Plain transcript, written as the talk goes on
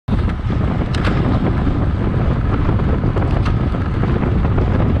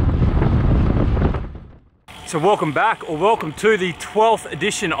So welcome back, or welcome to the 12th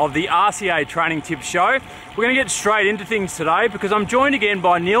edition of the RCA Training Tips Show. We're going to get straight into things today because I'm joined again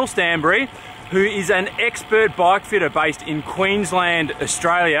by Neill Stanbury, who is an expert bike fitter based in Queensland,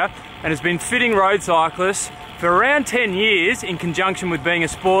 Australia, and has been fitting road cyclists for around 10 years in conjunction with being a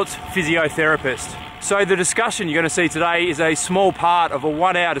sports physiotherapist. So the discussion you're going to see today is a small part of a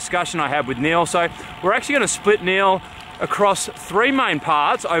 1-hour discussion I had with Neill. So we're actually going to split Neill across 3 main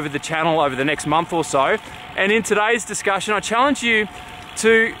parts over the channel over the next month or so. And in today's discussion, I challenge you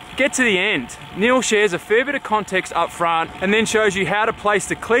to get to the end. Neill shares a fair bit of context up front and then shows you how to place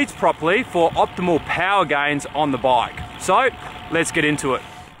the cleats properly for optimal power gains on the bike. So let's get into it.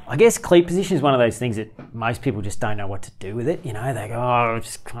 I guess cleat position is one of those things that most people just don't know what to do with it. You know, they go, oh, I'll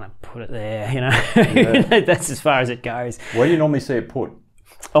just kind of put it there, you know. Yeah. That's as far as it goes. Where do you normally see it put?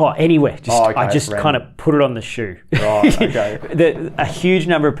 Oh, anywhere. I just random. kind of put it on the shoe. Right, okay. A huge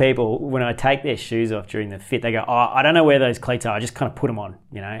number of people, when I take their shoes off during the fit, they go, oh, I don't know where those cleats are. I just kind of put them on,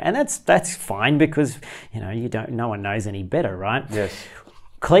 you know. And that's fine because, you know, no one knows any better, right? Yes.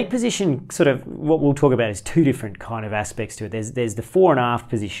 Cleat position, sort of what we'll talk about is 2 different kind of aspects to it. There's the fore and aft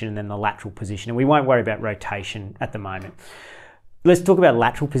position and then the lateral position. And we won't worry about rotation at the moment. Let's talk about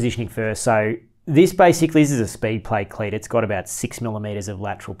lateral positioning first. So this is a speed play cleat. It's got about 6 millimeters of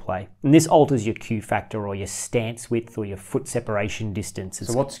lateral play. And this alters your Q factor or your stance width or your foot separation distance.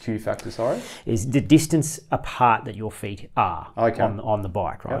 So what's Q factor, sorry? Is the distance apart that your feet are on the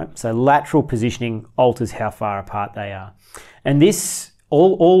bike, right? Yep. So lateral positioning alters how far apart they are. And this,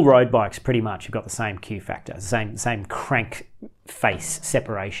 all road bikes pretty much have got the same Q factor, same crank face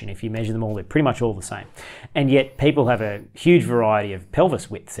separation. If you measure them all, they're pretty much all the same. And yet people have a huge variety of pelvis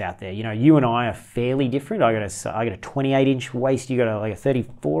widths out there. You know, you and I are fairly different. I got a 28-inch waist. You got like a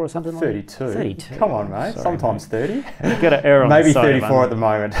 34 or something like that? 32. Come on, mate. Sorry, sometimes 30. You've got to err on maybe the side 34 at the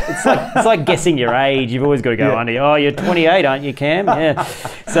moment. It's like guessing your age. You've always got to go under. Oh, you're 28, aren't you, Cam? Yeah.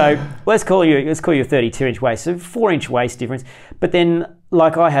 So let's call you a 32-inch waist. So 4-inch waist difference. But then,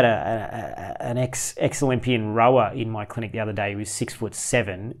 like I had an ex-Olympian rower in my clinic the other day. He was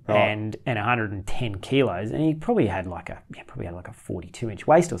 6'7" and 110 kilos, and he probably had like a 42-inch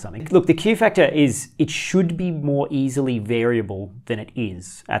waist or something. Look, the Q factor it should be more easily variable than it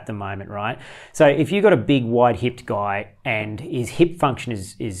is at the moment, right? So if you've got a big wide-hipped guy and his hip function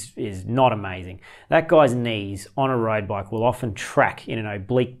is not amazing, that guy's knees on a road bike will often track in an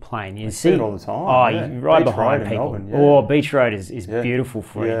oblique plane. You see it all the time. Oh, yeah. You ride Beach behind road people. Melbourne, yeah. Oh, beach road is beautiful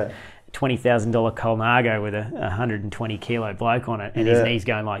for you. Yeah. $20,000 Colnago with a 120 kilo bloke on it and his knees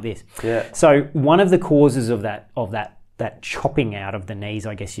going like this. Yeah. So one of the causes of that chopping out of the knees,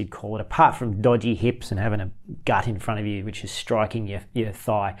 I guess you'd call it, apart from dodgy hips and having a gut in front of you which is striking your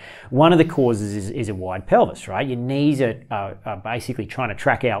thigh, one of the causes is a wide pelvis, right? Your knees are basically trying to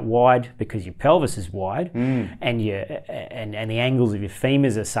track out wide because your pelvis is wide and the angles of your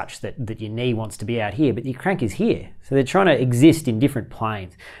femurs are such that your knee wants to be out here, but your crank is here. So they're trying to exist in different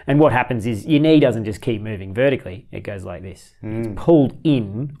planes. And what happens is your knee doesn't just keep moving vertically, it goes like this. It's pulled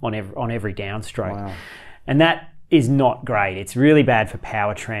in on every downstroke. Wow. And that is not great. It's really bad for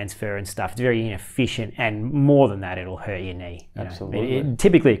power transfer and stuff. It's very inefficient, and more than that, it'll hurt your knee. Absolutely.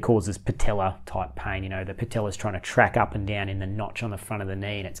 Typically, it causes patella type pain. You know, the patella's trying to track up and down in the notch on the front of the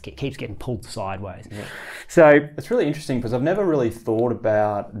knee, and it keeps getting pulled sideways. Yeah. So it's really interesting because I've never really thought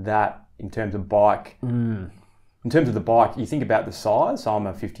about that in terms of bike. In terms of the bike, you think about the size. So I'm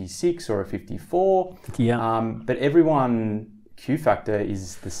a 56 or a 54. Yeah. But everyone Q factor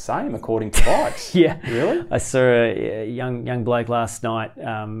is the same according to bikes. Yeah. Really? I saw a young bloke last night,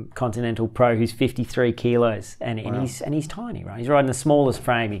 Continental Pro, who's 53 kilos and he's tiny, right? He's riding the smallest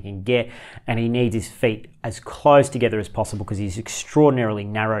frame he can get and he needs his feet as close together as possible because he's extraordinarily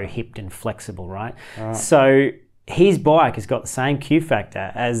narrow-hipped and flexible, right? So his bike has got the same Q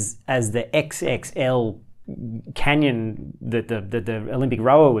factor as the XXL Canyon that the Olympic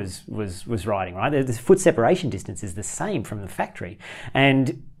rower was riding, right? The foot separation distance is the same from the factory,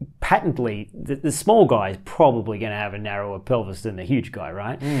 and patently the small guy is probably going to have a narrower pelvis than the huge guy,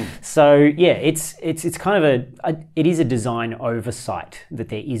 right? So yeah, it's kind of it is a design oversight that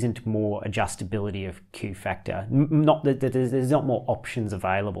there isn't more adjustability of Q factor, not that there's not more options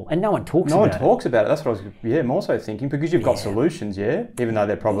available, and no one talks about it. That's what I was more so thinking, because you've got solutions, even though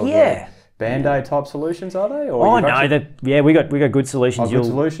they're probably Band-Aid type solutions, are they? Or Oh no, we got good solutions. Good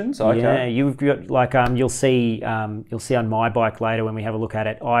solutions. Okay. Yeah, you've got like you'll see on my bike later when we have a look at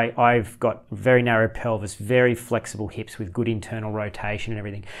it. I've got very narrow pelvis, very flexible hips with good internal rotation and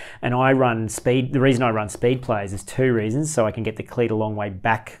everything. And I run speed. The reason I run speed plays is two reasons: so I can get the cleat a long way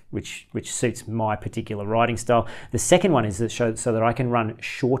back, which suits my particular riding style. The second one is so that I can run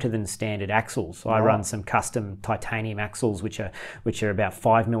shorter than standard axles. So I run some custom titanium axles, which are about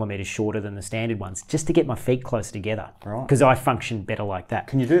 5 millimeters shorter than the standard ones, just to get my feet closer together. Right. Because I function better like that.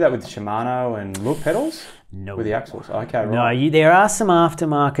 Can you do that with Shimano and Look pedals? No. With the axles? Okay, right. No, there are some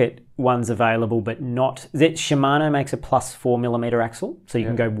aftermarket ones available, but not... Shimano makes a plus 4 millimeter axle, so you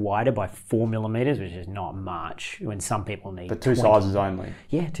can go wider by 4 millimeters, which is not much when some people need But two sizes only?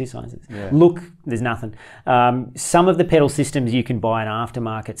 Yeah, two sizes. Yeah. Look, there's nothing. Some of the pedal systems you can buy an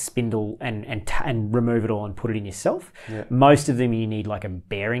aftermarket spindle and remove it all and put it in yourself. Yeah. Most of them you need like a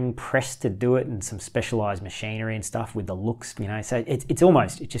bearing press to do it and some specialised machinery and stuff with the looks, so it's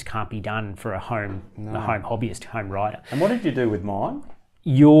almost, it just can't be done for a home hobbyist, home rider. And what did you do with mine?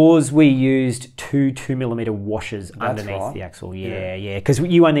 Yours, we used two 2 millimeter washers underneath the axle. Yeah, because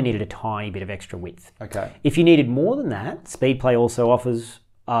you only needed a tiny bit of extra width. Okay. If you needed more than that, Speedplay also offers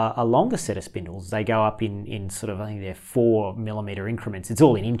a longer set of spindles. They go up in sort of, I think they're 4 millimeter increments. It's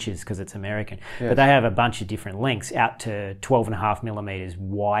all in inches because it's American. Yes. But they have a bunch of different lengths out to 12.5 millimeters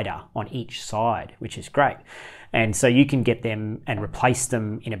wider on each side, which is great. And so you can get them and replace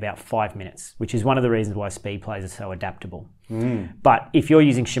them in about 5 minutes, which is one of the reasons why speed plays are so adaptable. But if you're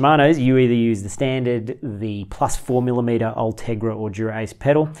using Shimano's, you either use the standard, the plus 4 millimeter Ultegra or Dura-Ace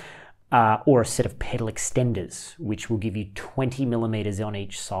pedal, or a set of pedal extenders, which will give you 20 millimeters on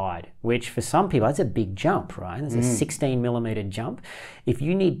each side, which for some people, that's a big jump, right? That's a 16 millimeter jump. If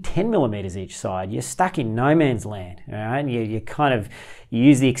you need 10 millimeters each side, you're stuck in no man's land, all right? You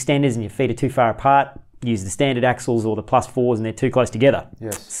use the extenders and your feet are too far apart, use the standard axles or the plus 4s and they're too close together.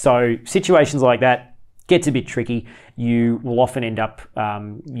 Yes. So situations like that gets a bit tricky. You will often end up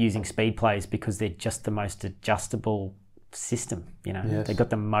using speed plays because they're just the most adjustable system. Yes. They've got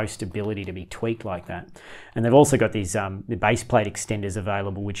the most ability to be tweaked like that. And they've also got these the base plate extenders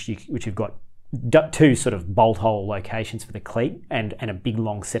available, which you've got two sort of bolt hole locations for the cleat and a big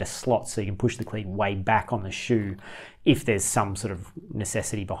long set of slots, so you can push the cleat way back on the shoe if there's some sort of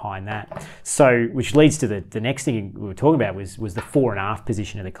necessity behind that. So, which leads to the next thing we were talking about was the 4.5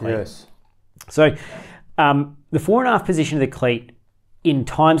 position of the cleat. Yes. So the 4.5 position of the cleat in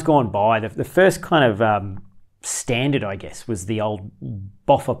times gone by, the first kind of standard, I guess, was the old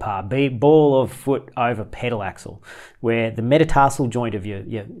boffer par, ball of foot over pedal axle, where the metatarsal joint of your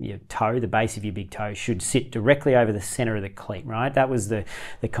toe, the base of your big toe, should sit directly over the center of the cleat, right? That was the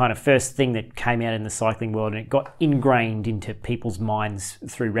kind of first thing that came out in the cycling world, and it got ingrained into people's minds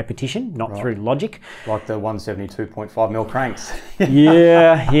through repetition, not through logic. Like the 172.5 mil cranks.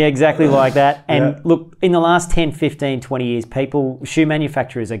 yeah, exactly like that. And look, in the last 10, 15, 20 years, shoe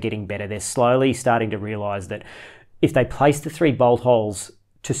manufacturers are getting better. They're slowly starting to realize that if they place the 3 bolt holes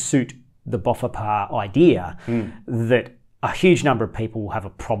to suit the boffer par idea, that a huge number of people will have a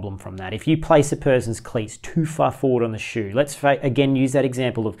problem from that. If you place a person's cleats too far forward on the shoe, let's again use that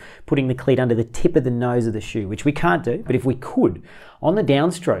example of putting the cleat under the tip of the nose of the shoe, which we can't do, but if we could, on the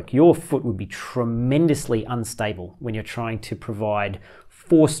downstroke, your foot would be tremendously unstable when you're trying to provide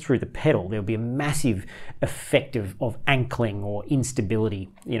force through the pedal. There'll be a massive effect of ankling or instability.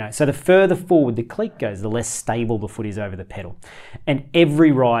 So the further forward the cleat goes, the less stable the foot is over the pedal. And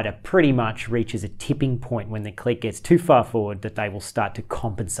every rider pretty much reaches a tipping point when the cleat gets too far forward that they will start to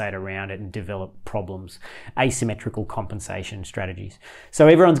compensate around it and develop problems, asymmetrical compensation strategies. So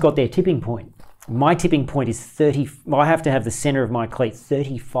everyone's got their tipping point. My tipping point is 30. I have to have the center of my cleat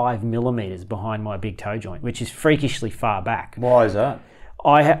 35 millimeters behind my big toe joint, which is freakishly far back. Why is that?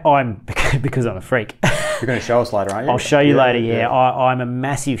 I'm because I'm a freak. You're going to show us later, aren't you? I'll show you later, yeah. I'm a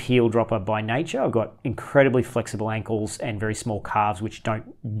massive heel dropper by nature. I've got incredibly flexible ankles and very small calves, which I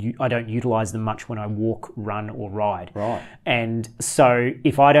don't utilize them much when I walk, run, or ride. Right. And so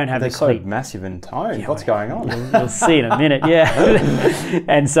if I don't have the cleat... They're so massive and toned. What's going on? You'll see in a minute, yeah.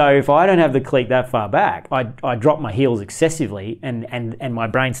 And so if I don't have the cleat that far back, I drop my heels excessively and my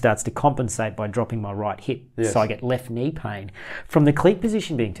brain starts to compensate by dropping my right hip. Yes. So I get left knee pain from the cleat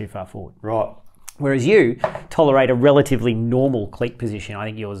position being too far forward. Right. Whereas you tolerate a relatively normal cleat position. I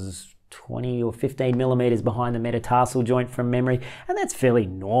think yours is 20 or 15 millimeters behind the metatarsal joint from memory, and that's fairly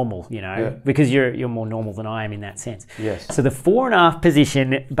normal, because you're more normal than I am in that sense. Yes. So the 4.5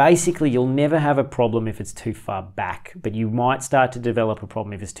 position, basically you'll never have a problem if it's too far back, but you might start to develop a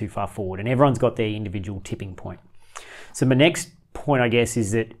problem if it's too far forward, and everyone's got their individual tipping point. So my next point, I guess,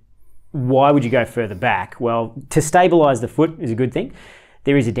 is that why would you go further back? Well, to stabilise the foot is a good thing.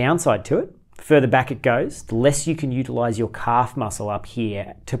 There is a downside to it. Further back it goes, the less you can utilise your calf muscle up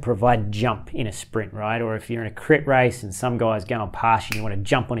here to provide jump in a sprint, right? Or if you're in a crit race and some guy's going past you, you want to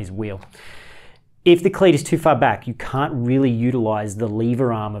jump on his wheel. If the cleat is too far back, you can't really utilise the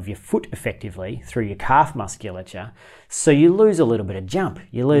lever arm of your foot effectively through your calf musculature. So you lose a little bit of jump.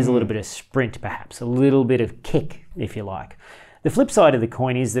 You lose a little bit of sprint, perhaps, a little bit of kick, if you like. The flip side of the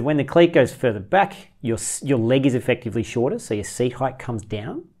coin is that when the cleat goes further back, your leg is effectively shorter, so your seat height comes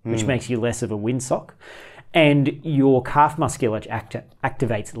down, which makes you less of a windsock, and your calf musculature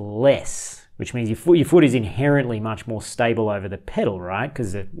activates less, which means your foot is inherently much more stable over the pedal, right?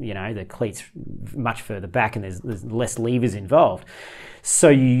 Because the cleat's much further back and there's less levers involved. So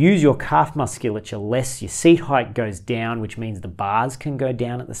you use your calf musculature less, your seat height goes down, which means the bars can go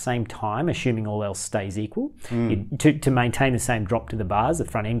down at the same time, assuming all else stays equal. To maintain the same drop to the bars, the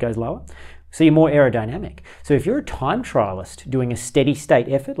front end goes lower. So you're more aerodynamic. So if you're a time trialist doing a steady state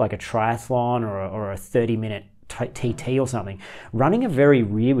effort, like a triathlon or a 30-minute TT or something, running a very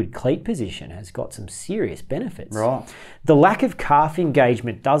rearward cleat position has got some serious benefits. Right. The lack of calf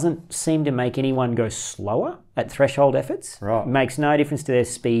engagement doesn't seem to make anyone go slower at threshold efforts. Right. It makes no difference to their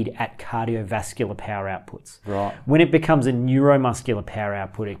speed at cardiovascular power outputs. Right. When it becomes a neuromuscular power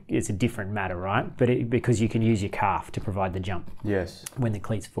output, it's a different matter, right? But because you can use your calf to provide the jump. Yes. When the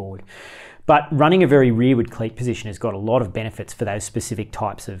cleat's forward. But running a very rearward cleat position has got a lot of benefits for those specific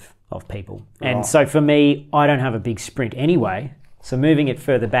types of people. And so for me, I don't have a big sprint anyway. So moving it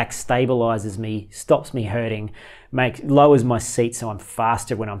further back stabilizes me, stops me hurting, lowers my seat so I'm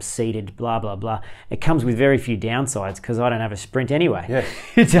faster when I'm seated, blah, blah, blah. It comes with very few downsides because I don't have a sprint anyway. Yeah.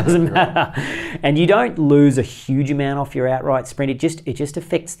 It doesn't matter. And you don't lose a huge amount off your outright sprint. It just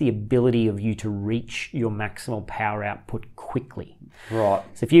affects the ability of you to reach your maximal power output quickly. Right.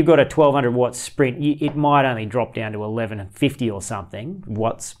 So if you've got a 1200 watt sprint, it might only drop down to 1150 or something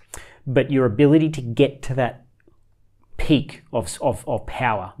watts, but your ability to get to that peak of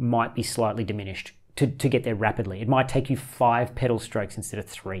power might be slightly diminished to get there rapidly. It might take you 5 pedal strokes instead of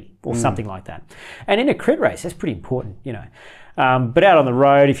 3 or something like that. And in a crit race, that's pretty important, But out on the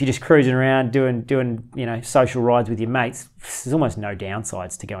road, if you're just cruising around doing social rides with your mates, there's almost no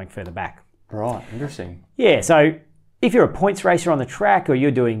downsides to going further back. Right, interesting. Yeah, so if you're a points racer on the track, or you're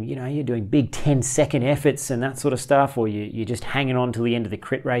doing big 10-second efforts and that sort of stuff, or you're just hanging on till the end of the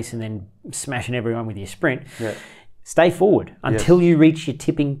crit race and then smashing everyone with your sprint, stay forward until you reach your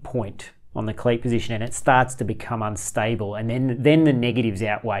tipping point on the cleat position and it starts to become unstable, and then the negatives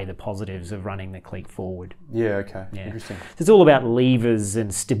outweigh the positives of running the cleat forward. Yeah, okay. Yeah. Interesting. So it's all about levers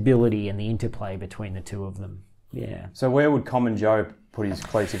and stability and the interplay between the two of them. Yeah. So where would Common Joe put his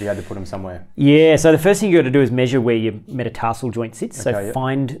cleats if he had to put them somewhere? Yeah, so the first thing you got to do is measure where your metatarsal joint sits. Okay, so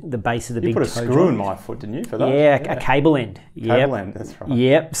find the base of the big toe joint. You put a screw in my foot, didn't you, for that? Yeah, a cable end. Cable end, that's right.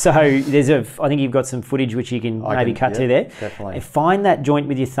 Yep. So I think you've got some footage which you can maybe cut to there. Definitely. And find that joint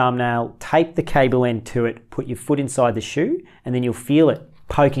with your thumbnail, tape the cable end to it, put your foot inside the shoe, and then you'll feel it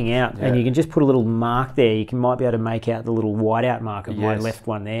poking out, and you can just put a little mark there. You might be able to make out the little whiteout mark of my left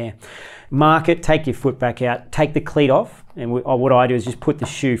one there. Mark it, take your foot back out, take the cleat off, and what I do is just put the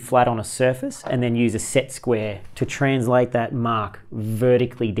shoe flat on a surface and then use a set square to translate that mark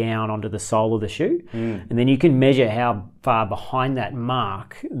vertically down onto the sole of the shoe. And then you can measure how far behind that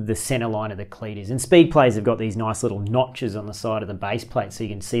mark the center line of the cleat is. And speed plays have got these nice little notches on the side of the base plate so you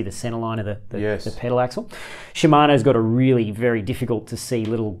can see the center line of the pedal axle. Shimano's got a really very difficult to see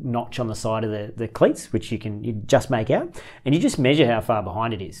little notch on the side of the cleats, which you just make out, and you just measure how far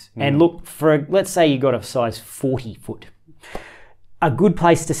behind it is. And look, let's say you got a size 40 foot. A good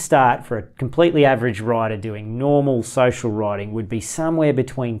place to start for a completely average rider doing normal social riding would be somewhere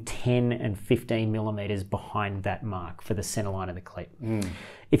between 10 and 15 millimeters behind that mark for the center line of the cleat.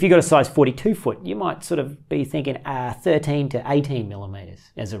 If you've got a size 42 foot, you might sort of be thinking 13 to 18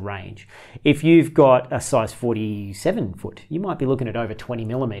 millimeters as a range. If you've got a size 47 foot, you might be looking at over 20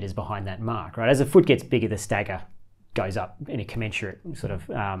 millimeters behind that mark, right? As the foot gets bigger, the stagger goes up in a commensurate sort of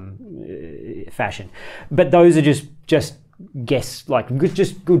fashion. But those are just just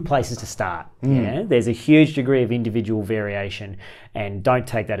good places to start. Yeah, there's a huge degree of individual variation, and don't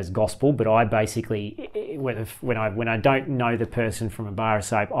take that as gospel. But I basically, when I don't know the person from a bar of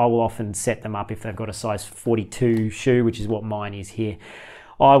soap, I will often set them up if they've got a size 42 shoe, which is what mine is here.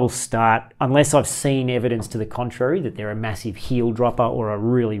 I will start, unless I've seen evidence to the contrary that they're a massive heel dropper or a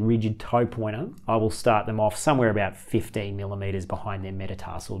really rigid toe pointer, I will start them off somewhere about 15 millimeters behind their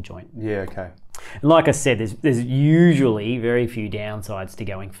metatarsal joint. Yeah, okay. And like I said, there's usually very few downsides to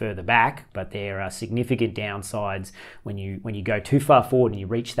going further back, but there are significant downsides when you go too far forward and you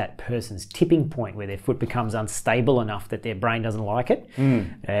reach that person's tipping point where their foot becomes unstable enough that their brain doesn't like it.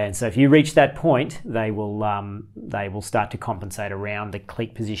 And so if you reach that point, they will start to compensate around the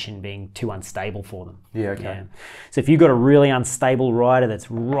cleat position being too unstable for them. Yeah, okay. Yeah. So if you've got a really unstable rider that's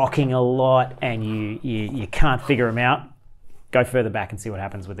rocking a lot and you can't figure them out, go further back and see what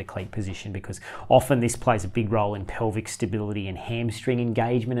happens with the cleat position, because often this plays a big role in pelvic stability and hamstring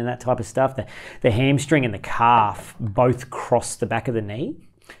engagement and that type of stuff. The hamstring and the calf both cross the back of the knee,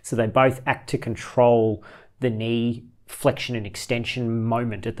 so they both act to control the knee flexion and extension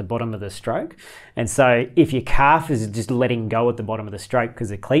moment at the bottom of the stroke. And so if your calf is just letting go at the bottom of the stroke because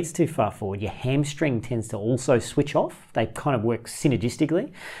the cleat's too far forward, your hamstring tends to also switch off. They kind of work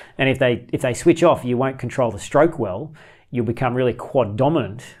synergistically. And if they switch off, you won't control the stroke well. You'll become really quad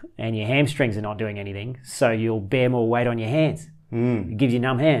dominant and your hamstrings are not doing anything, so you'll bear more weight on your hands. It gives you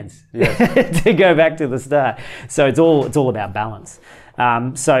numb hands. Yes. To go back to the start. So it's all about balance.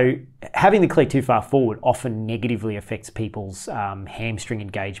 So having the cleat too far forward often negatively affects people's hamstring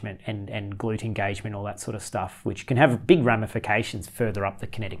engagement and glute engagement, all that sort of stuff, which can have big ramifications further up the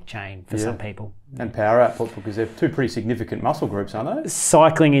kinetic chain for some people. And power output, because they're two pretty significant muscle groups, aren't they?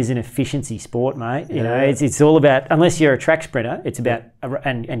 Cycling is an efficiency sport, mate. You know, it's all about, unless you're a track sprinter, it's about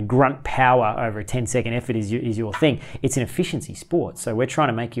and grunt power over a 10-second effort is your thing. It's an efficiency sport, so we're trying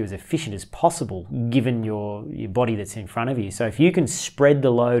to make you as efficient as possible given your body that's in front of you. So if you can spread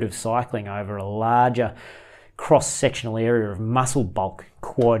the load of cycling over a larger cross-sectional area of muscle bulk,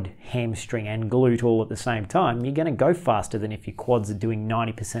 quad, hamstring and glute all at the same time, you're going to go faster than if your quads are doing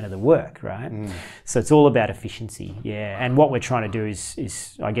 90% of the work, right? So it's all about efficiency, and what we're trying to do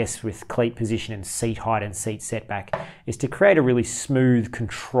is I guess with cleat position and seat height and seat setback, is to create a really smooth,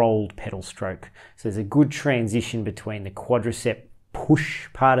 controlled pedal stroke. So there's a good transition between the quadricep push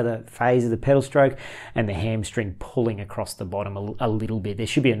part of the phase of the pedal stroke and the hamstring pulling across the bottom a little bit. There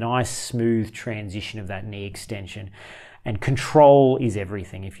should be a nice smooth transition of that knee extension, and control is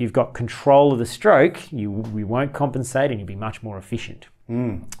everything. If you've got control of the stroke, we won't compensate and you'll be much more efficient.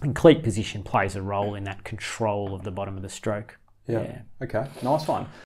 And cleat position plays a role in that control of the bottom of the stroke. Yeah. Okay, nice one.